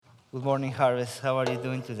Good morning, Harvest. How are you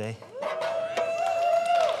doing today?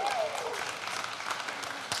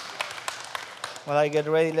 While I get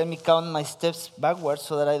ready, let me count my steps backwards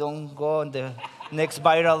so that I don't go on the next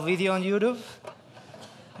viral video on YouTube.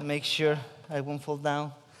 Make sure I won't fall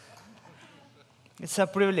down. It's a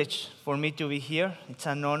privilege for me to be here. It's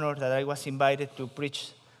an honor that I was invited to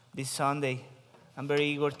preach this Sunday. I'm very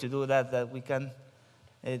eager to do that we can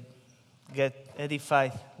get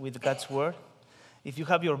edified with God's Word. If you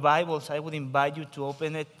have your Bibles, I would invite you to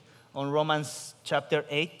open it on Romans chapter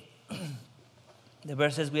 8. The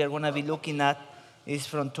verses we are going to be looking at is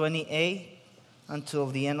from 28 until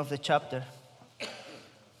the end of the chapter.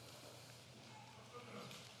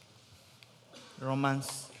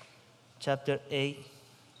 Romans chapter 8.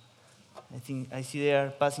 I see they are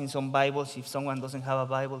passing some Bibles. If someone doesn't have a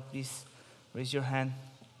Bible, please raise your hand.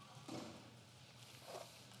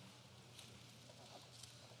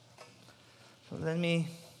 So let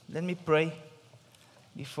me pray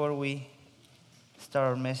before we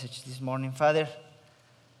start our message this morning. Father,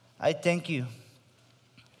 I thank you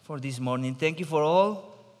for this morning. Thank you for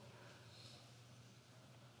all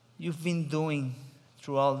you've been doing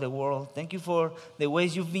throughout the world. Thank you for the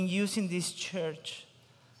ways you've been using this church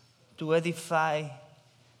to edify,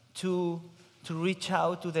 to reach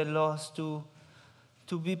out to the lost, to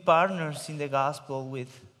be partners in the gospel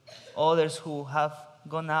with others who have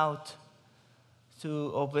gone out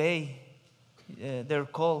to obey their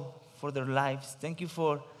call for their lives. Thank you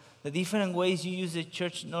for the different ways you use the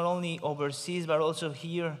church, not only overseas, but also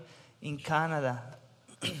here in Canada.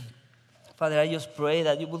 Father, I just pray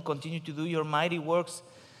that you will continue to do your mighty works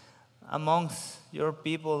amongst your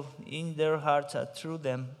people, in their hearts and through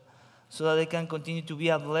them, so that they can continue to be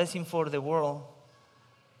a blessing for the world,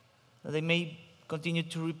 that they may continue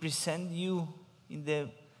to represent you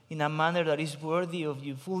in a manner that is worthy of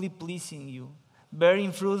you, fully pleasing you,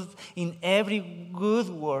 bearing fruit in every good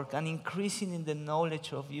work and increasing in the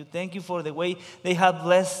knowledge of you. Thank you for the way they have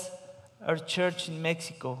blessed our church in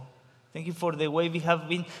Mexico. Thank you for the way we have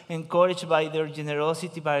been encouraged by their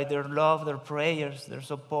generosity, by their love, their prayers, their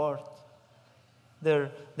support,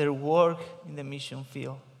 their work in the mission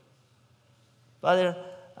field. Father,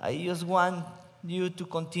 I just want you to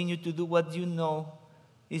continue to do what you know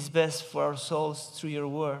is best for our souls through your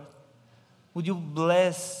word. Would you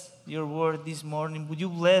bless your word this morning? Would you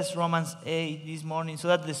bless Romans 8 this morning so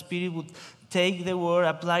that the Spirit would take the word,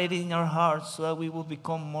 apply it in our hearts so that we will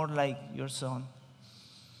become more like your Son?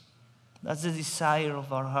 That's the desire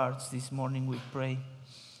of our hearts this morning, we pray.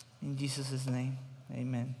 In Jesus' name,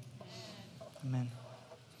 amen. Amen.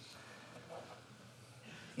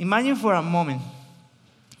 Imagine for a moment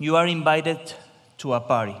you are invited to a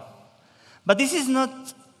party. But this is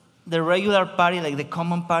not the regular party, like the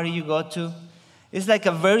common party you go to. It's like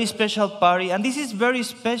a very special party. And this is very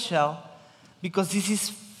special because this is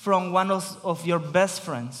from one of your best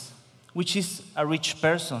friends, which is a rich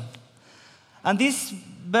person. And this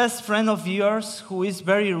best friend of yours, who is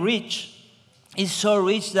very rich, is so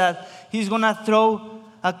rich that he's going to throw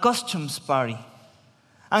a costumes party.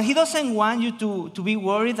 And he doesn't want you to be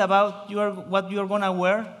worried about what you're going to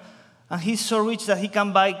wear. And he's so rich that he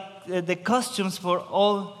can buy the costumes for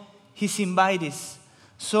all his invitees.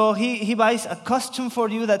 So he buys a costume for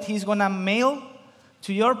you that he's going to mail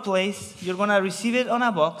to your place. You're going to receive it on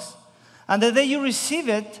a box. And the day you receive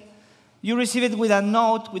it with a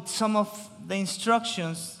note with some of the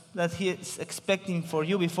instructions that he is expecting for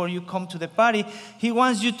you before you come to the party. He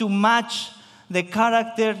wants you to match the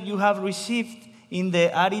character you have received in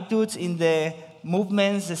the attitudes, in the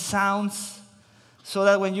movements, the sounds, so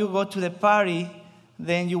that when you go to the party,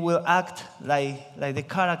 then you will act like the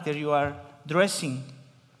character you are dressing.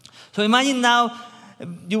 So imagine now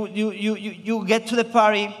you get to the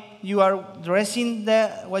party, you are dressing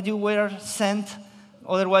what you were sent,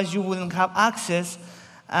 otherwise you wouldn't have access.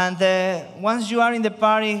 And once you are in the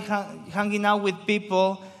party, hanging out with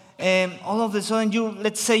people, all of a sudden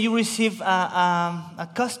let's say you receive a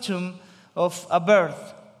costume of a bird,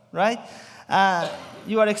 right?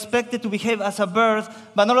 You are expected to behave as a bird,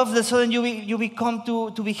 but all of a sudden you become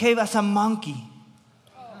to behave as a monkey.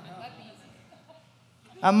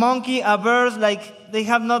 A monkey, a bird, like they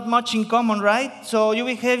have not much in common, right? So you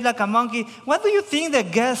behave like a monkey. What do you think the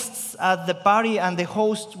guests at the party and the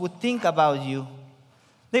host would think about you?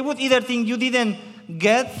 They would either think you didn't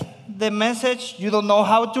get the message, you don't know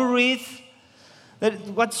how to read.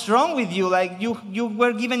 What's wrong with you? Like you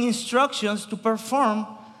were given instructions to perform,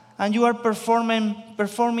 and you are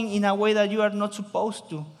performing in a way that you are not supposed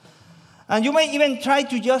to. And you may even try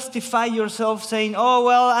to justify yourself saying, oh,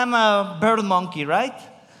 well, I'm a bird monkey, right?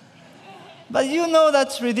 But you know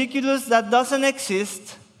that's ridiculous, that doesn't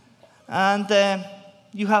exist. and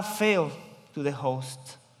you have failed to the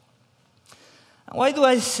host. Why do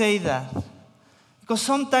I say that? Because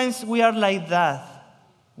sometimes we are like that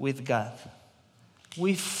with God.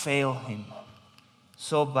 We fail Him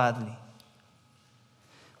so badly.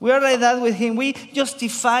 We are like that with Him. We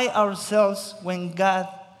justify ourselves when God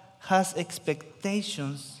has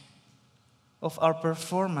expectations of our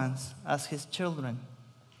performance as His children.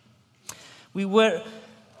 We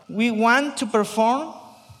want to perform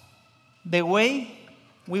the way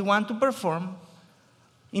we want to perform.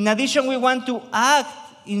 In addition, we want to act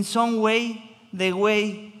in some way the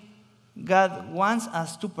way God wants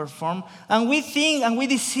us to perform. And we think and we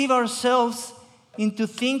deceive ourselves into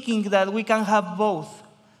thinking that we can have both.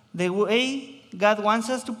 The way God wants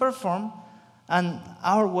us to perform and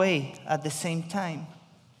our way at the same time.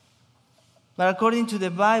 But according to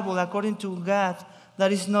the Bible, according to God,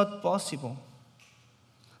 that is not possible.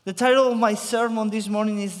 The title of my sermon this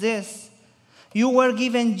morning is this: You were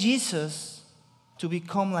given Jesus to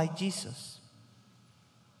become like Jesus.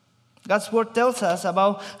 God's word tells us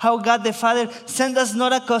about how God the Father sent us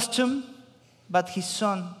not a costume, but His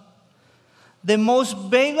Son. The most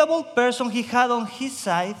valuable person He had on His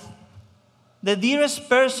side, the dearest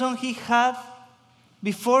person He had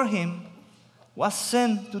before Him, was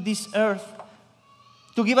sent to this earth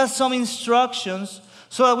to give us some instructions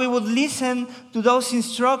so that we would listen to those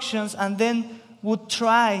instructions and then would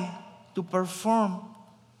try to perform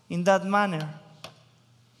in that manner.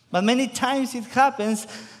 But many times it happens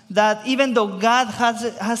that even though God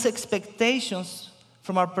has expectations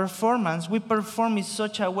from our performance, we perform in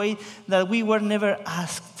such a way that we were never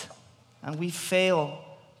asked, and we fail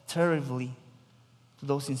terribly to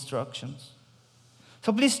those instructions.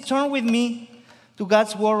 So please turn with me to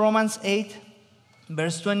God's word, Romans 8,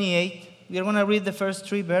 verse 28. We are going to read the first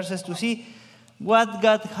 3 verses to see what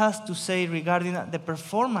God has to say regarding the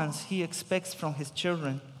performance He expects from His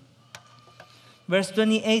children. Verse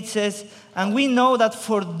 28 says, "And we know that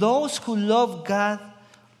for those who love God,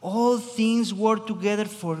 all things work together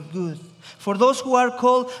for good. For those who are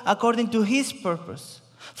called according to His purpose.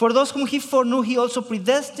 For those whom He foreknew, He also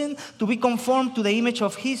predestined to be conformed to the image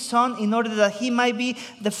of His Son, in order that He might be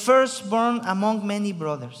the firstborn among many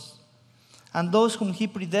brothers. And those whom He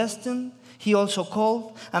predestined, He also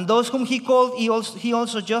called. And those whom He called, He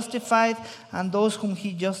also justified. And those whom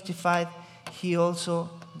He justified, He also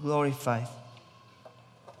glorified."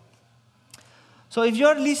 So if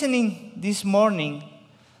you're listening this morning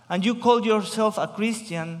and you call yourself a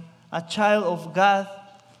Christian, a child of God,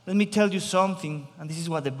 let me tell you something, and this is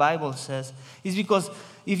what the Bible says. It's because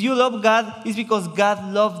if you love God, it's because God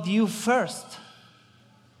loved you first.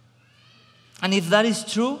 And if that is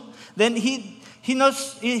true, then He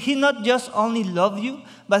not just only loved you,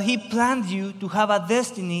 but He planned you to have a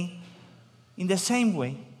destiny in the same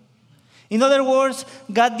way. In other words,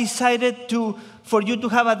 God decided for you to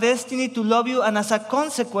have a destiny, to love you, and as a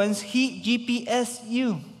consequence, He GPS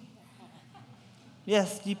you.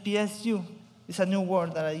 Yes, GPS you. It's a new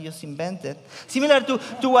word that I just invented. Similar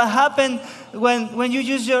to what happened when you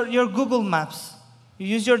use your Google Maps. You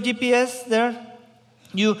use your GPS there.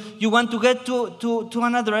 You want to get to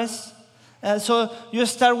an address. So you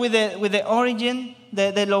start with the origin,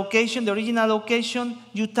 the location, the original location.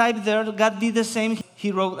 You type there. God did the same.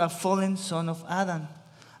 He wrote a fallen son of Adam.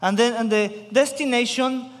 And then in the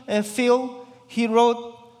destination field, He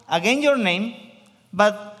wrote again your name,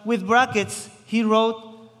 but with brackets, He wrote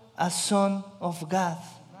a son of God,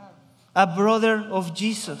 a brother of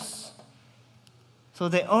Jesus. So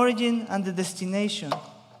the origin and the destination.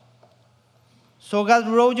 So God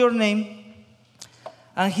wrote your name,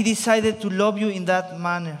 and He decided to love you in that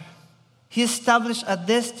manner. He established a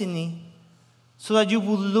destiny so that you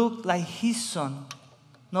would look like His Son,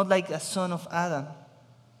 not like a son of Adam.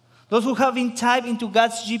 Those who have been typed into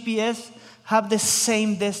God's GPS have the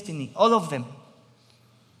same destiny, all of them,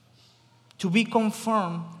 to be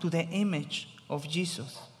conformed to the image of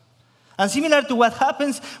Jesus. And similar to what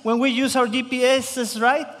happens when we use our GPSs,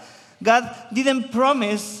 right? God didn't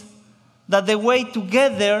promise that the way to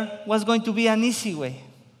get there was going to be an easy way.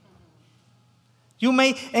 You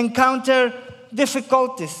may encounter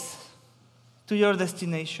difficulties to your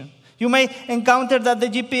destination. You may encounter that the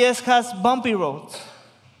GPS has bumpy roads.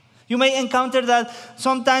 You may encounter that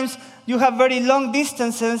sometimes you have very long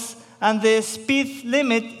distances and the speed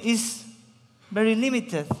limit is very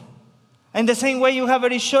limited. In the same way, you have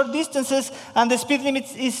very short distances and the speed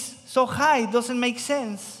limit is so high, it doesn't make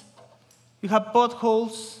sense. You have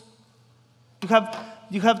potholes.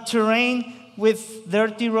 You have terrain with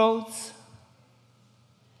dirty roads,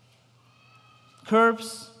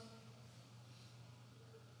 curbs.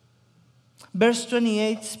 Verse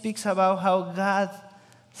 28 speaks about how God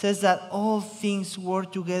says that all things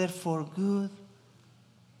work together for good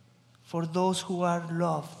for those who are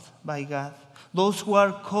loved by God, those who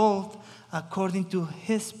are called according to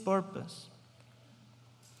His purpose.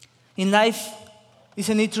 In life,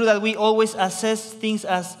 isn't it true that we always assess things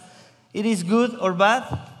as it is good or bad?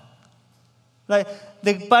 Like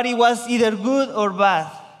the party was either good or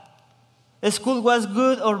bad. The school was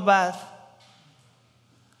good or bad.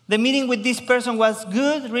 The meeting with this person was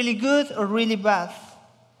good, or really bad.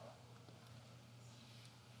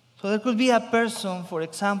 So there could be a person, for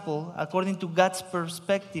example, according to God's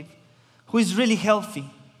perspective, who is really healthy,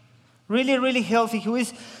 really healthy, who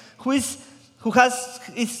has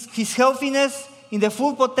his healthiness in the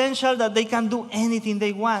full potential that they can do anything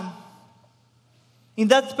they want. In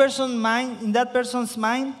that person's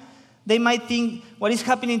mind, they might think, what is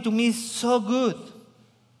happening to me is so good.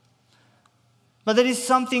 But there is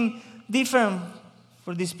something different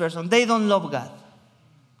for this person. They don't love God.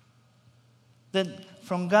 Then,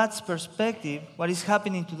 from God's perspective, what is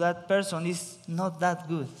happening to that person is not that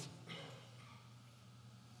good.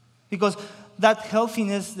 Because that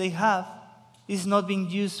healthiness they have is not being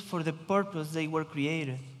used for the purpose they were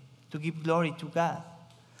created, to give glory to God.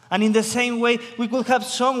 And in the same way, we could have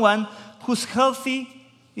someone who's healthy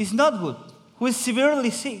is not good, who is severely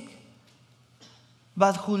sick,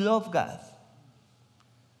 but who loves God.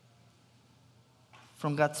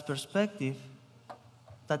 From God's perspective,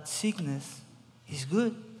 that sickness is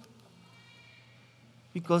good.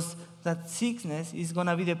 Because that sickness is going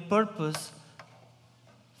to be the purpose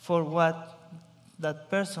for what that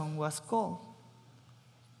person was called.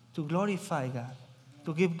 To glorify God,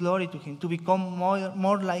 to give glory to Him, to become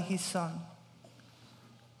more like His Son.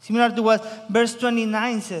 Similar to what verse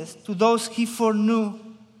 29 says, to those He foreknew,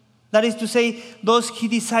 that is to say, those He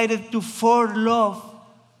decided to forelove.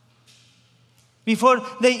 Before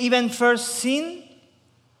they even first sinned,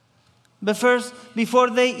 before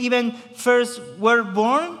they even first were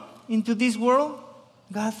born into this world,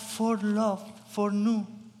 God foreknew.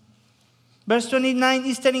 Verse 29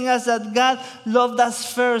 is telling us that God loved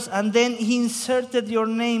us first, and then He inserted your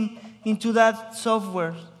name into that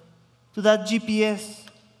software, to that GPS,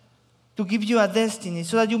 to give you a destiny,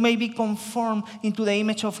 so that you may be conformed into the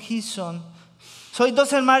image of His Son. So it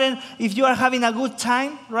doesn't matter if you are having a good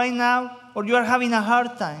time right now or you are having a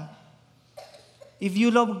hard time. If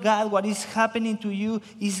you love God, what is happening to you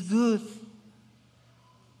is good.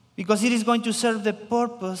 Because it is going to serve the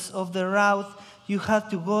purpose of the route you have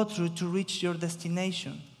to go through to reach your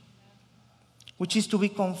destination, which is to be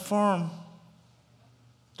conformed,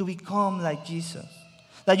 to become like Jesus,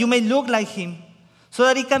 that you may look like Him, so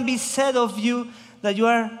that it can be said of you that you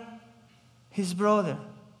are His brother,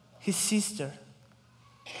 His sister.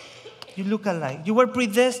 You look alike. You were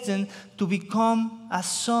predestined to become a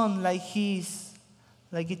son like He is,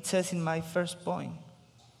 like it says in my first point.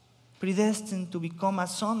 Predestined to become a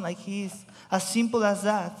son like He is. As simple as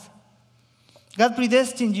that. God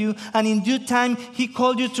predestined you, and in due time, He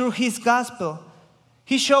called you through His gospel.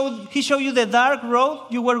 He showed you the dark road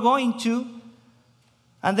you were going to,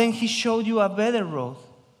 and then He showed you a better road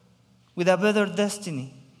with a better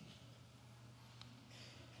destiny.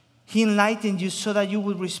 He enlightened you so that you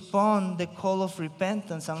would respond the call of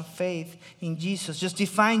repentance and faith in Jesus,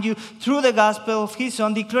 justifying you through the gospel of His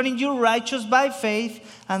Son, declaring you righteous by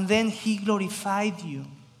faith, and then He glorified you,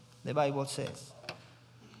 the Bible says.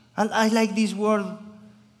 And I like this word,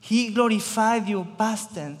 He glorified you,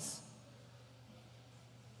 past tense.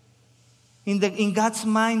 In God's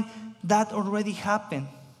mind, that already happened.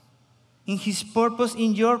 In His purpose,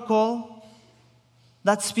 in your call,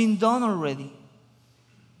 that's been done already.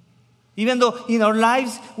 Even though in our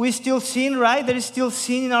lives we still sin, right? There is still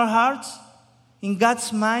sin in our hearts. In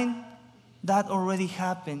God's mind, that already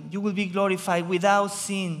happened. You will be glorified without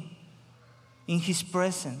sin in His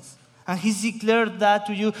presence. And He's declared that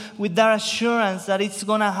to you with that assurance that it's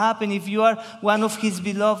going to happen if you are one of His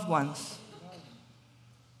beloved ones.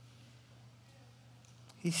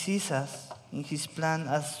 He sees us in His plan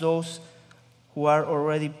as those who are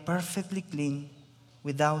already perfectly clean,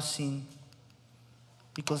 without sin,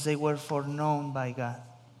 because they were foreknown by God,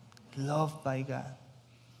 loved by God.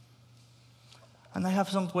 And I have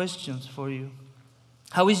some questions for you.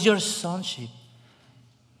 How is your sonship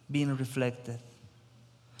being reflected?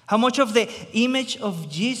 How much of the image of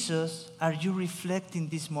Jesus are you reflecting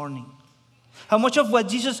this morning? How much of what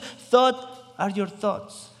Jesus thought are your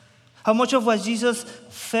thoughts? How much of what Jesus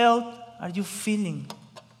felt are you feeling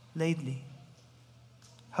lately?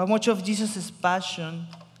 How much of Jesus' passion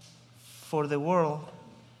for the world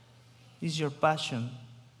is your passion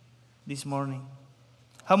this morning?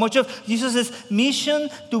 How much of Jesus' mission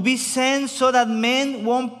to be sent so that men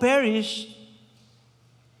won't perish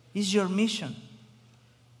is your mission?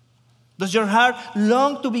 Does your heart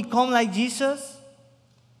long to become like Jesus?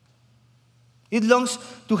 It longs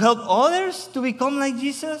to help others to become like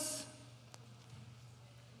Jesus?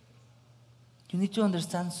 You need to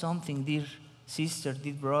understand something, dear sister,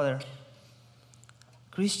 dear brother.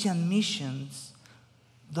 Christian missions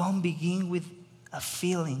don't begin with a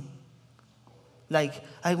feeling. Like,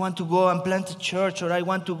 I want to go and plant a church, or I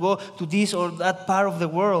want to go to this or that part of the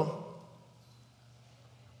world.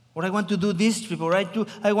 Or I want to do this trip, or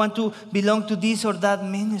I want to belong to this or that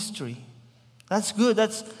ministry. That's good.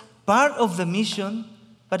 That's part of the mission,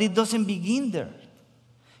 but it doesn't begin there.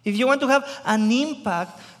 If you want to have an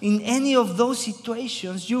impact in any of those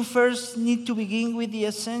situations, you first need to begin with the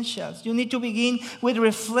essentials. You need to begin with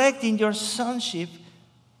reflecting your sonship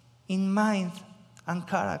in mind and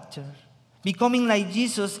character. Becoming like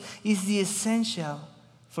Jesus is the essential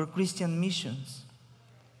for Christian missions.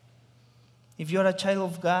 If you're a child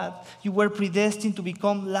of God, you were predestined to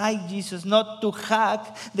become like Jesus, not to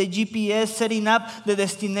hack the GPS, setting up the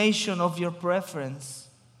destination of your preference.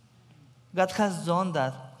 God has done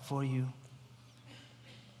that for you.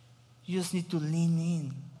 You just need to lean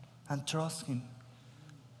in and trust Him.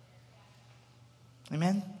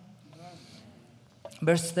 Amen?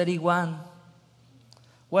 Verse 31.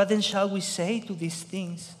 What then shall we say to these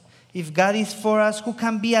things? If God is for us, who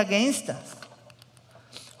can be against us?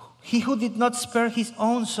 He who did not spare His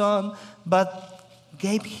own Son, but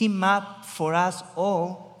gave Him up for us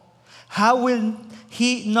all, how will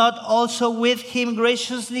He not also with Him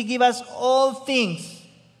graciously give us all things?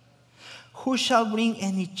 Who shall bring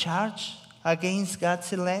any charge against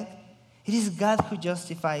God's elect? It is God who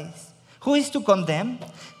justifies. Who is to condemn?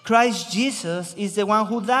 Christ Jesus is the one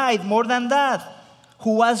who died, more than that,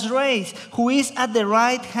 who was raised, who is at the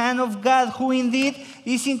right hand of God, who indeed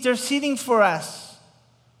is interceding for us.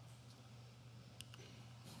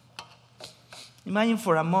 Imagine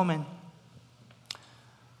for a moment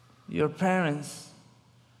your parents.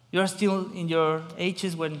 You're still in your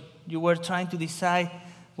ages when you were trying to decide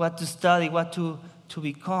what to study, what to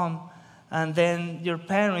become. And then your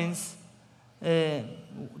parents,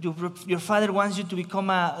 your father wants you to become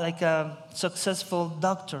a successful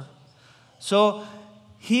doctor. So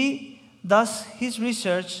he does his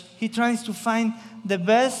research. He tries to find the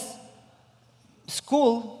best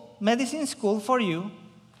school, medicine school for you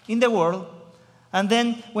in the world. And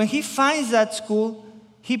then when he finds that school,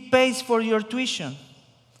 he pays for your tuition.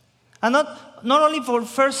 And not only for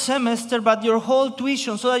first semester, but your whole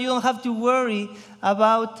tuition, so that you don't have to worry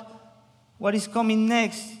about what is coming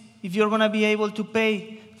next, if you're going to be able to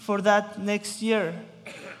pay for that next year.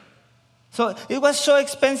 So it was so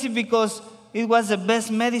expensive because it was the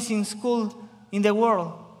best medicine school in the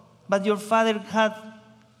world. But your father had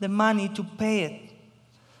the money to pay it.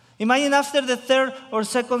 Imagine after the third or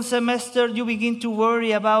second semester, you begin to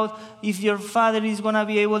worry about if your father is going to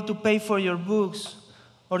be able to pay for your books,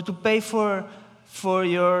 or to pay for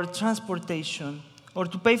your transportation, or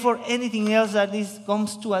to pay for anything else that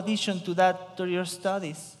comes to addition to that, to your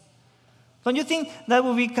studies. Don't you think that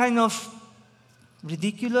would be kind of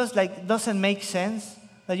ridiculous? Like, doesn't make sense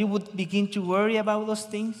that you would begin to worry about those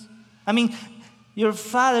things? I mean, your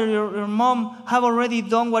father, your mom have already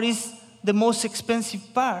done what is the most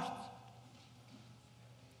expensive part.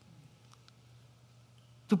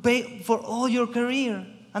 To pay for all your career.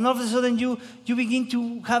 And all of a sudden you begin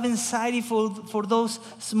to have anxiety for those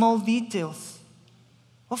small details.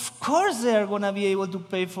 Of course they are going to be able to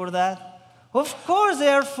pay for that. Of course they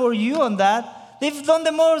are for you on that. They've done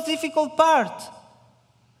the most difficult part.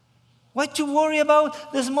 Why to worry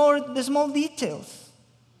about the small details?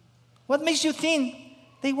 What makes you think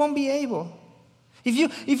they won't be able?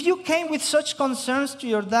 If you came with such concerns to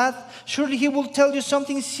your dad, surely he will tell you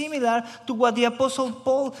something similar to what the Apostle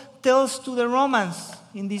Paul tells to the Romans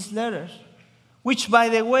in these letters, which, by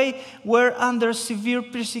the way, were under severe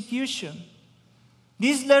persecution.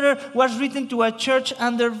 This letter was written to a church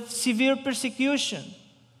under severe persecution,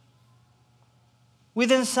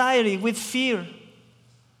 with anxiety, with fear.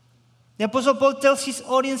 The Apostle Paul tells his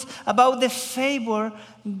audience about the favor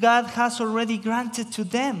God has already granted to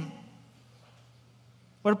them.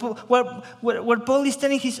 Where Paul is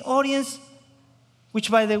telling his audience,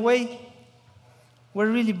 which, by the way, were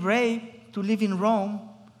really brave to live in Rome,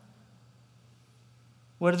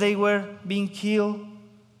 where they were being killed,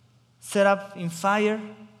 set up in fire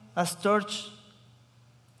as torch.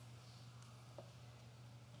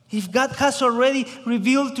 If God has already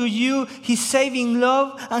revealed to you His saving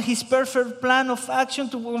love and His perfect plan of action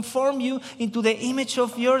to conform you into the image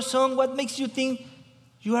of your Son, what makes you think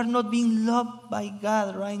you are not being loved by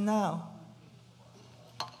God right now.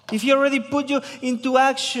 If He already put you into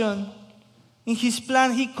action, in His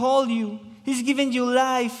plan, He called you. He's given you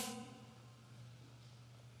life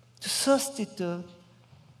to substitute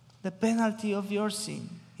the penalty of your sin.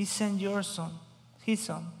 He sent your Son, His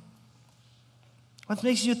Son. What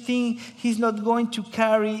makes you think He's not going to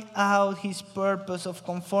carry out His purpose of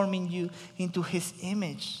conforming you into His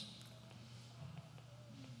image?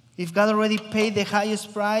 If God already paid the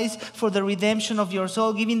highest price for the redemption of your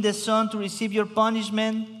soul, giving the Son to receive your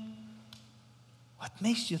punishment, what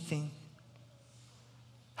makes you think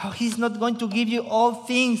how He's not going to give you all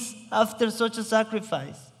things after such a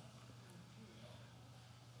sacrifice?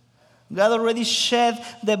 God already shed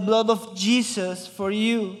the blood of Jesus for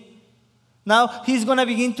you. Now He's going to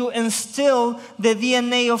begin to instill the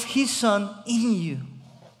DNA of His Son in you.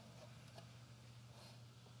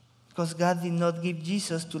 Because God did not give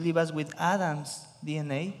Jesus to leave us with Adam's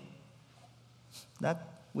DNA. That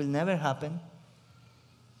will never happen.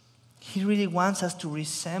 He really wants us to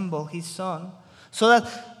resemble His Son, so that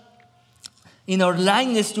in our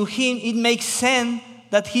likeness to Him, it makes sense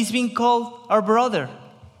that He's being called our brother.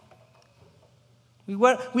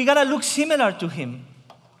 We got to look similar to Him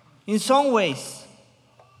in some ways.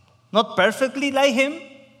 Not perfectly like Him.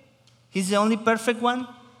 He's the only perfect one.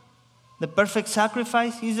 The perfect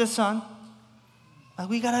sacrifice. He's the Son. But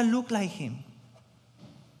we got to look like Him.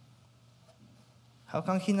 How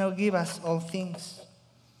can He now give us all things?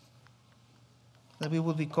 That we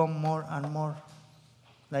will become more and more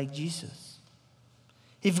like Jesus.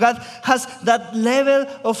 If God has that level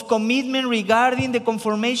of commitment regarding the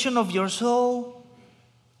conformation of your soul,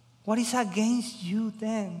 what is against you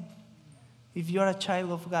then, if you are a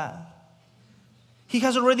child of God? He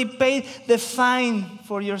has already paid the fine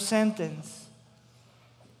for your sentence.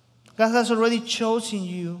 God has already chosen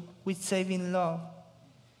you with saving love.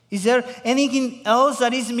 Is there anything else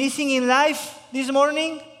that is missing in life this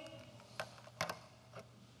morning?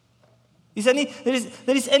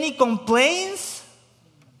 There is any complaints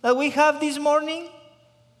that we have this morning?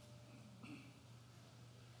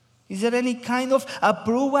 Is there any kind of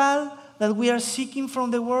approval that we are seeking from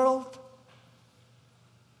the world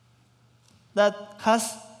that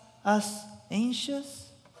has us anxious,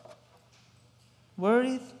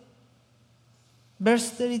 worried? Verse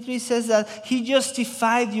 33 says that He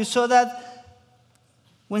justified you, so that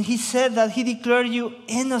when He said that He declared you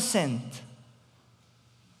innocent.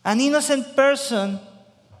 An innocent person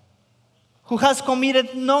who has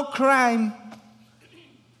committed no crime,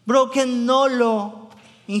 broken no law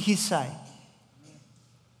in His sight.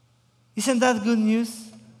 Isn't that good news?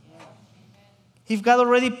 If God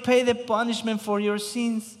already paid the punishment for your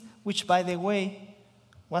sins, which by the way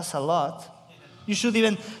was a lot, you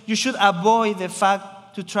should avoid the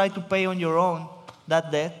fact to try to pay on your own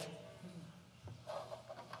that debt.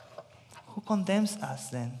 Who condemns us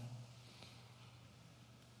then?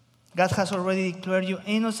 God has already declared you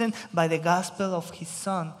innocent by the gospel of His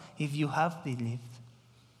Son, if you have believed.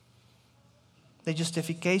 The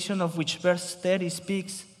justification of which verse 30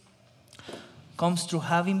 speaks comes through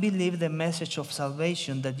having believed the message of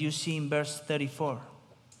salvation that you see in verse 34.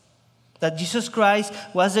 That Jesus Christ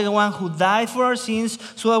was the one who died for our sins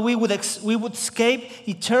so that we would escape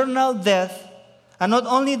eternal death. And not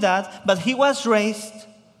only that, but He was raised,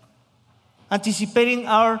 anticipating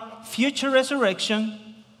our future resurrection.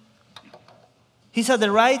 He's at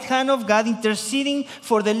the right hand of God, interceding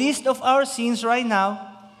for the least of our sins right now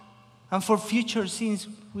and for future sins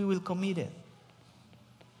we will commit it.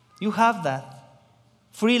 You have that.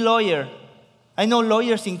 Free lawyer. I know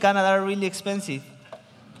lawyers in Canada are really expensive.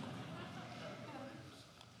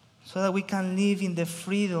 So that we can live in the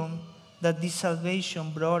freedom that this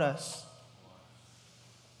salvation brought us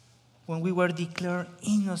when we were declared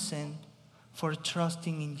innocent for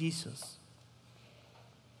trusting in Jesus.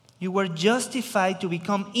 You were justified to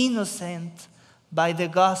become innocent by the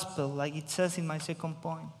gospel, like it says in my second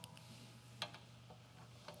point.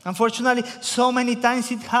 Unfortunately, so many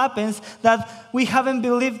times it happens that we haven't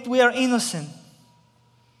believed we are innocent.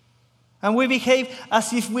 And we behave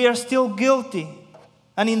as if we are still guilty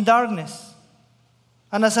and in darkness.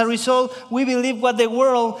 And as a result, we believe what the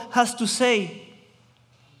world has to say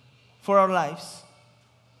for our lives.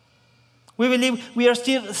 We believe we are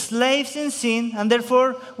still slaves in sin, and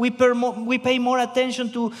therefore we pay more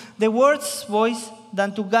attention to the world's voice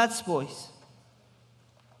than to God's voice.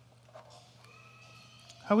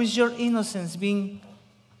 How is your innocence being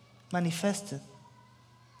manifested?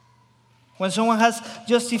 When someone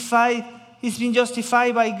is being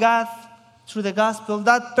justified by God through the gospel,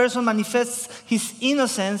 that person manifests his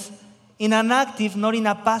innocence in an active, not in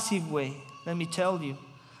a passive way. Let me tell you.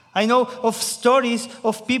 I know of stories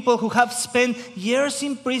of people who have spent years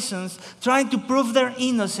in prisons trying to prove their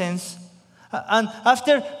innocence. And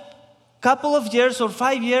after a couple of years or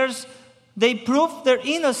 5 years, they prove their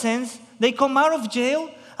innocence, they come out of jail,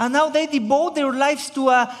 and now they devote their lives to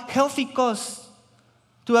a healthy cause,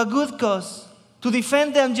 to a good cause, to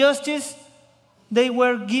defend the injustice they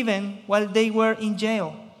were given while they were in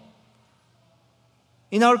jail.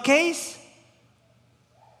 In that case,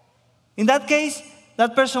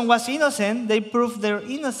 that person was innocent. They proved their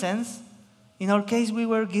innocence. In our case, we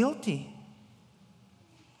were guilty.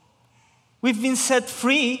 We've been set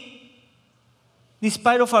free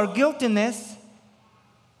despite of our guiltiness.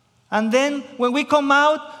 And then when we come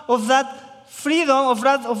out of that freedom, of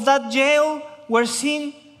that jail where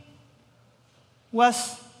sin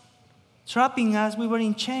was trapping us, we were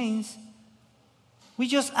in chains, we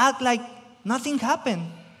just act like nothing happened.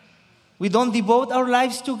 We don't devote our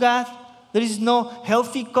lives to God. There is no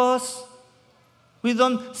healthy cause. We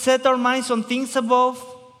don't set our minds on things above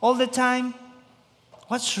all the time.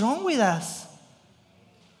 What's wrong with us?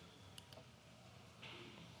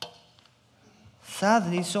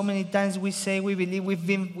 Sadly, so many times we say we believe we've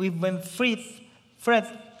been freed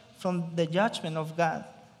from the judgment of God,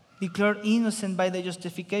 declared innocent by the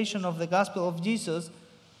justification of the gospel of Jesus,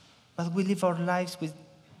 but we live our lives with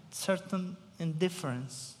certain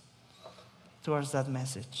indifference towards that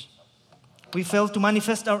message. We fail to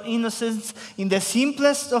manifest our innocence in the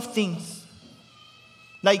simplest of things,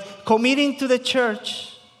 like committing to the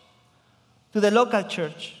church, to the local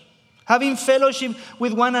church, having fellowship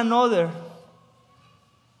with one another.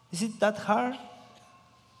 Is it that hard?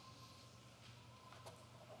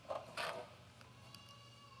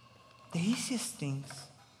 The easiest things.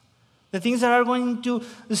 The things that are going to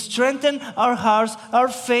strengthen our hearts, our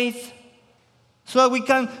faith, so that we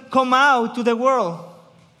can come out to the world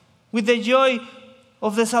with the joy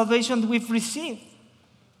of the salvation we've received.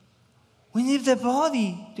 We need the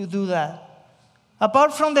body to do that.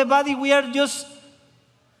 Apart from the body, we are just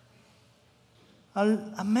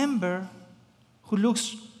a member who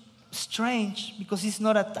looks strange because it's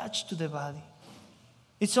not attached to the body.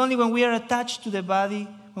 It's only when we are attached to the body,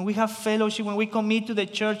 when we have fellowship, when we commit to the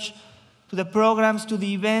church, to the programs, to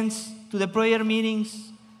the events, to the prayer meetings,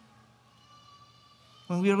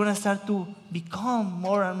 when we are going to start to become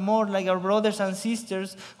more and more like our brothers and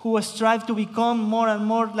sisters who strive to become more and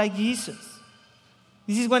more like Jesus.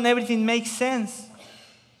 This is when everything makes sense.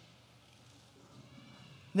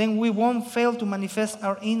 Then we won't fail to manifest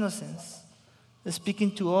our innocence,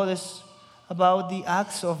 speaking to others about the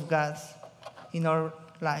acts of God in our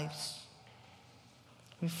lives.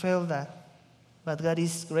 We fail that, but God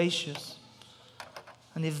is gracious.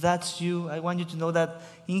 And if that's you, I want you to know that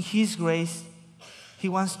in His grace, He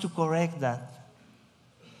wants to correct that.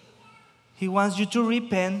 He wants you to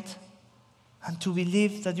repent and to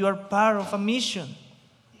believe that you are part of a mission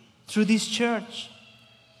through this church.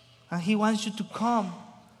 And He wants you to come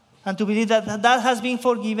and to believe that that has been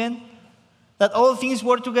forgiven, that all things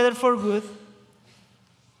work together for good.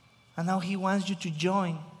 And now He wants you to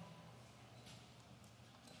join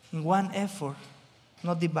in one effort,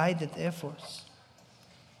 not divided efforts.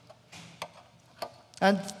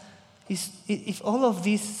 And if all of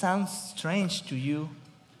this sounds strange to you,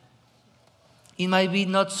 it might be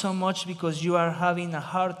not so much because you are having a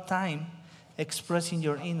hard time expressing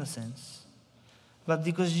your innocence, but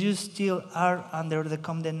because you still are under the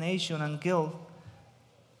condemnation and guilt,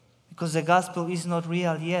 because the gospel is not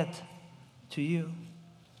real yet to you.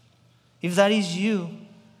 If that is you,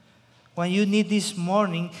 what you need this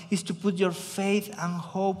morning is to put your faith and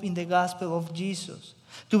hope in the gospel of Jesus.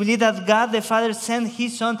 To believe that God the Father sent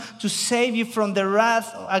His Son to save you from the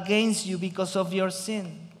wrath against you because of your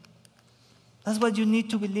sin. That's what you need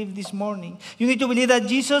to believe this morning. You need to believe that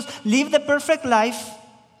Jesus lived the perfect life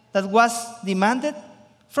that was demanded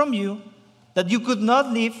from you, that you could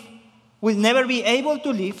not live, will never be able to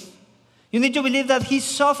live. You need to believe that He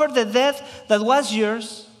suffered the death that was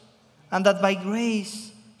yours, and that by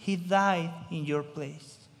grace He died in your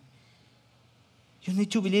place. You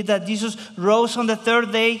need to believe that Jesus rose on the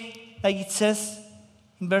third day, like it says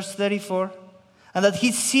in verse 34, and that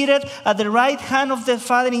He's seated at the right hand of the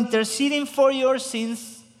Father, interceding for your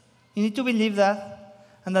sins. You need to believe that,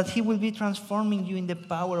 and that He will be transforming you in the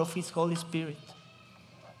power of His Holy Spirit.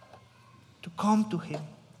 To come to Him,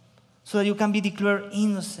 so that you can be declared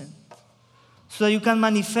innocent, so that you can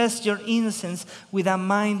manifest your innocence with a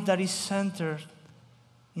mind that is centered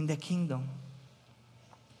in the kingdom.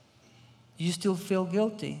 You still feel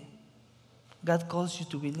guilty? God calls you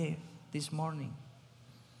to believe this morning.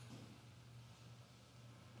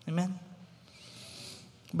 Amen.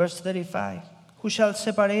 Verse 35. Who shall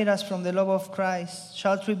separate us from the love of Christ?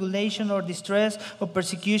 Shall tribulation or distress or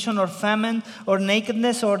persecution or famine or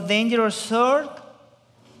nakedness or danger or sword?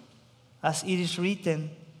 As it is written,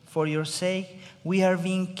 for your sake we are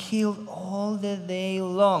being killed all the day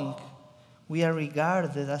long. We are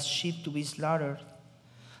regarded as sheep to be slaughtered.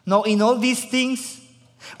 No, in all these things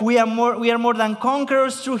we are more than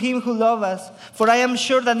conquerors through him who loved us. For I am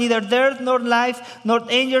sure that neither death, nor life, nor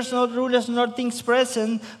angels, nor rulers, nor things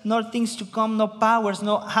present, nor things to come, no powers,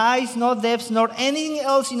 no heights, no depths, nor anything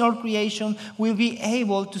else in all creation will be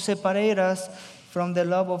able to separate us from the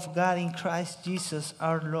love of God in Christ Jesus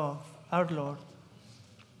our Lord.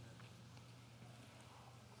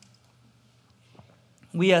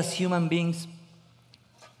 We as human beings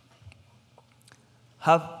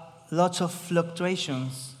have lots of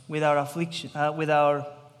fluctuations with our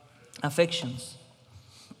affections.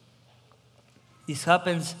 This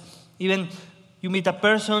happens even you meet a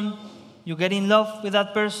person, you get in love with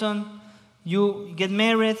that person, you get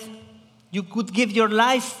married, you could give your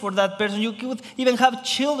life for that person, you could even have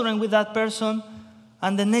children with that person,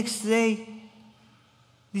 and the next day,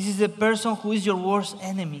 this is the person who is your worst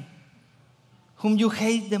enemy, whom you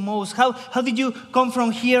hate the most. How did you come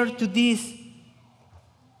from here to this?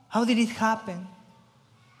 How did it happen?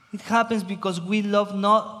 It happens because we love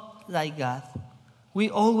not like God. We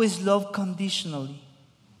always love conditionally.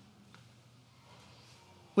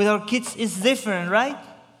 With our kids, it's different, right?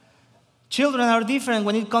 Children are different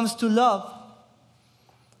when it comes to love.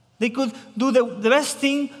 They could do the best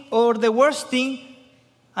thing or the worst thing,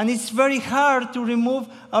 and it's very hard to remove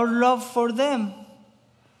our love for them.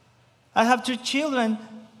 I have 2 children,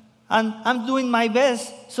 and I'm doing my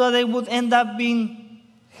best so they would end up being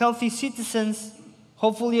healthy citizens,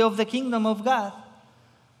 hopefully of the kingdom of God.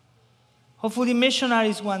 Hopefully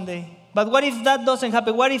missionaries one day. But what if that doesn't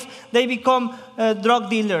happen? What if they become drug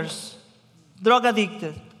dealers, drug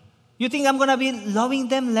addicted? You think I'm going to be loving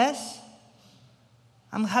them less?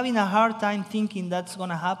 I'm having a hard time thinking that's going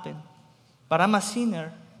to happen. But I'm a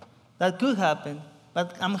sinner. That could happen.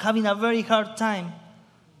 But I'm having a very hard time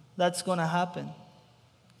that's going to happen.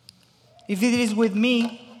 If it is with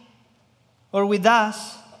me or with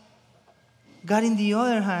us, God, on the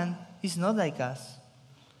other hand, is not like us.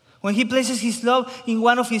 When he places his love in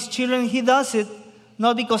one of his children, he does it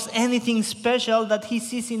not because anything special that he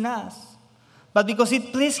sees in us, but because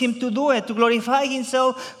it pleased him to do it, to glorify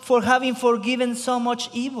himself for having forgiven so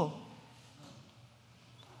much evil.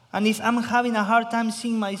 And if I'm having a hard time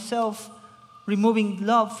seeing myself removing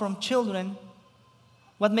love from children,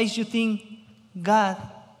 what makes you think God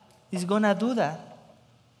is going to do that?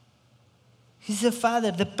 He's a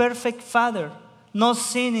father, the perfect father, no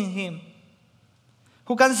sin in him.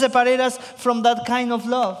 Who can separate us from that kind of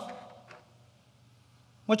love?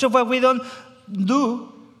 Much of what we don't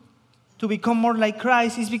do to become more like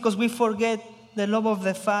Christ is because we forget the love of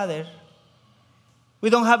the Father.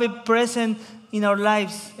 We don't have it present in our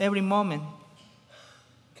lives every moment.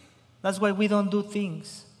 That's why we don't do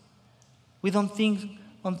things. We don't think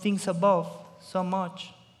on things above so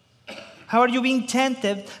much. How are you being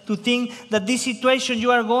tempted to think that this situation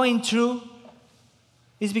you are going through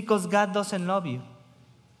is because God doesn't love you?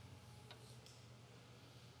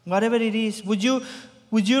 Whatever it is, would you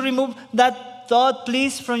remove that thought,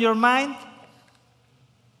 please, from your mind?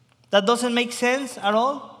 That doesn't make sense at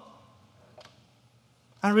all?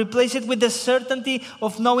 And replace it with the certainty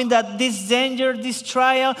of knowing that this danger, this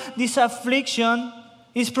trial, this affliction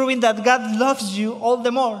is proving that God loves you all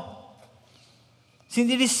the more. Since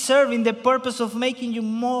it is serving the purpose of making you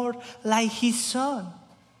more like his Son.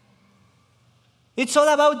 It's all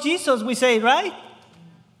about Jesus, we say, right?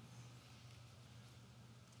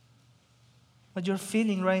 What you're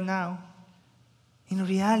feeling right now, in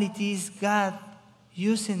reality, is God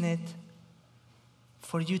using it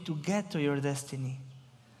for you to get to your destiny.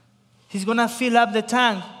 He's going to fill up the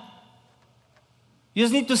tank. You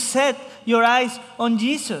just need to set your eyes on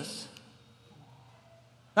Jesus.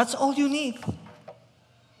 That's all you need.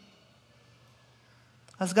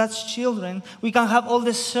 As God's children, we can have all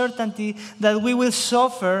the certainty that we will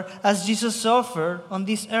suffer as Jesus suffered on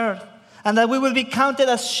this earth, and that we will be counted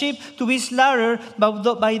as sheep to be slaughtered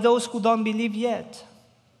by those who don't believe yet.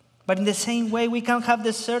 But in the same way, we can have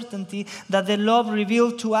the certainty that the love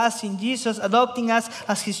revealed to us in Jesus, adopting us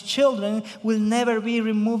as his children, will never be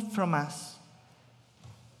removed from us.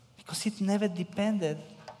 Because it never depended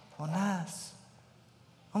on us.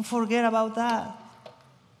 Don't forget about that.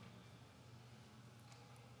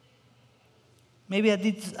 Maybe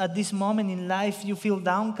at this moment in life you feel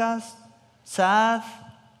downcast, sad,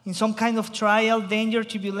 in some kind of trial, danger,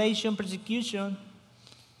 tribulation, persecution.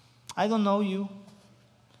 I don't know you.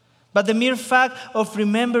 But the mere fact of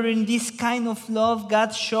remembering this kind of love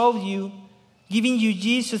God showed you, giving you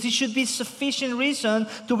Jesus, it should be sufficient reason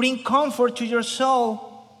to bring comfort to your soul.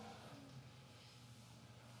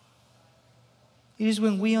 It is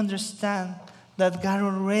when we understand that God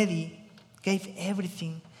already gave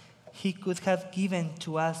everything He could have given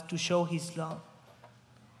to us to show His love.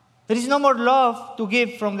 There is no more love to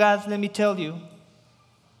give from God, let me tell you.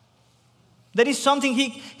 There is something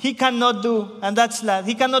He cannot do, and that's love.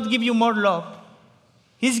 He cannot give you more love.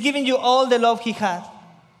 He's giving you all the love He had.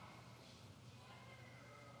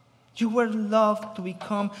 You were loved to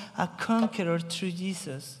become a conqueror through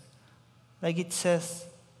Jesus, like it says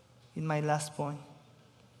in my last point.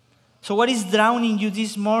 So what is drowning you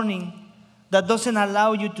this morning that doesn't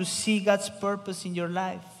allow you to see God's purpose in your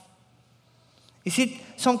life? Is it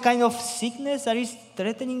some kind of sickness that is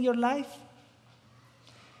threatening your life?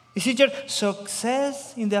 Is it your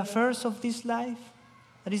success in the affairs of this life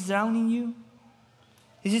that is drowning you?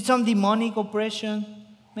 Is it some demonic oppression,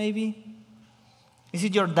 maybe? Is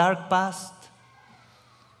it your dark past?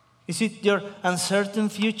 Is it your uncertain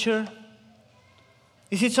future?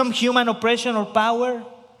 Is it some human oppression or power,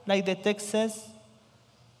 like the text says?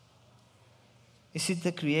 Is it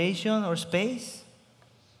the creation or space?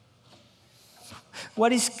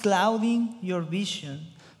 What is clouding your vision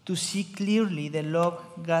to see clearly the love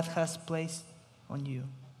God has placed on you?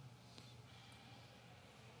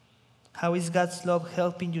 How is God's love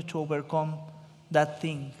helping you to overcome that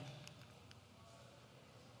thing?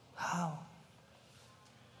 How?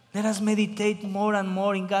 Let us meditate more and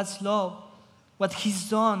more in God's love, what He's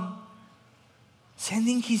done,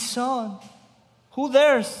 sending His Son. Who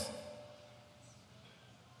dares?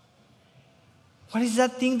 What is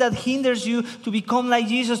that thing that hinders you to become like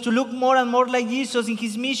Jesus, to look more and more like Jesus in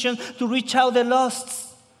His mission to reach out the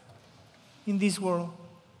lost in this world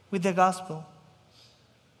with the gospel?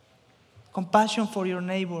 Compassion for your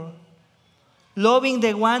neighbor. Loving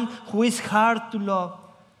the one who is hard to love.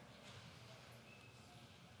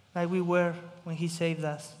 Like we were when He saved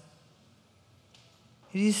us.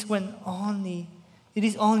 It is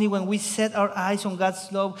only when we set our eyes on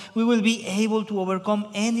God's love, we will be able to overcome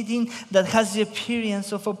anything that has the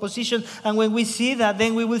appearance of opposition. And when we see that,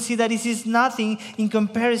 then we will see that it is nothing in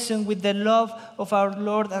comparison with the love of our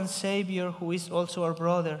Lord and Savior, who is also our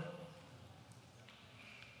brother.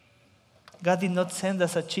 God did not send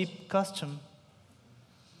us a cheap costume.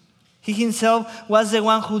 He Himself was the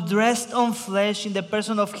one who dressed on flesh in the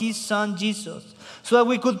person of His Son, Jesus, so that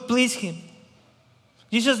we could please Him.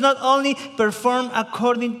 Jesus not only performed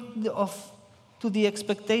according to the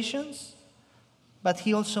expectations, but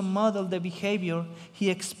He also modeled the behavior He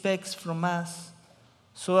expects from us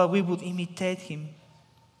so that we would imitate Him.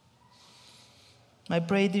 My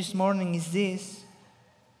prayer this morning is this,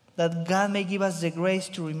 that God may give us the grace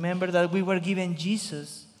to remember that we were given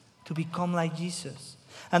Jesus to become like Jesus.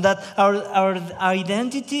 And that our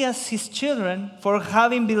identity as His children, for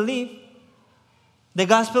having believed the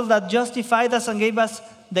gospel that justified us and gave us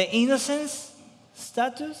the innocence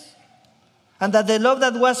status, and that the love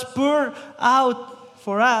that was poured out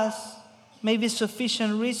for us may be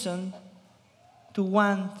sufficient reason to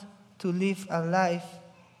want to live a life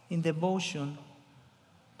in devotion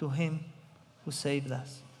to Him who saved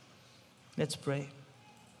us. Let's pray.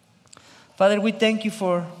 Father, we thank You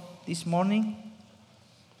for this morning.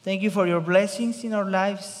 Thank You for Your blessings in our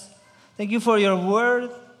lives. Thank You for Your word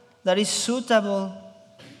that is suitable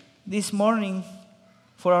this morning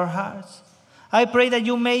for our hearts. I pray that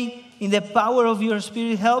You may, in the power of Your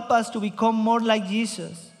Spirit, help us to become more like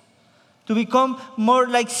Jesus, to become more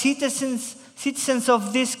like citizens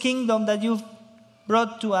of this kingdom that You've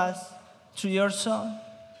brought to us through Your Son,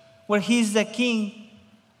 where He is the King,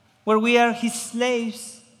 where we are His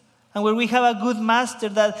slaves, and where we have a good master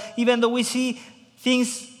that even though we see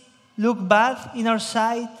things look bad in our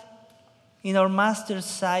sight, in our master's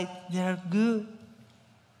sight, they are good.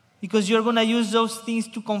 Because You're going to use those things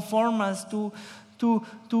to conform us, to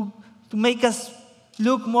make us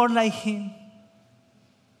look more like Him.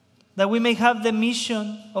 That we may have the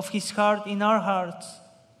mission of His heart in our hearts.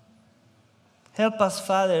 Help us,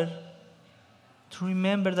 Father, to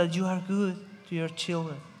remember that You are good to Your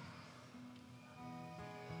children.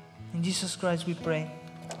 In Jesus Christ we pray.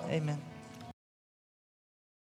 Amen.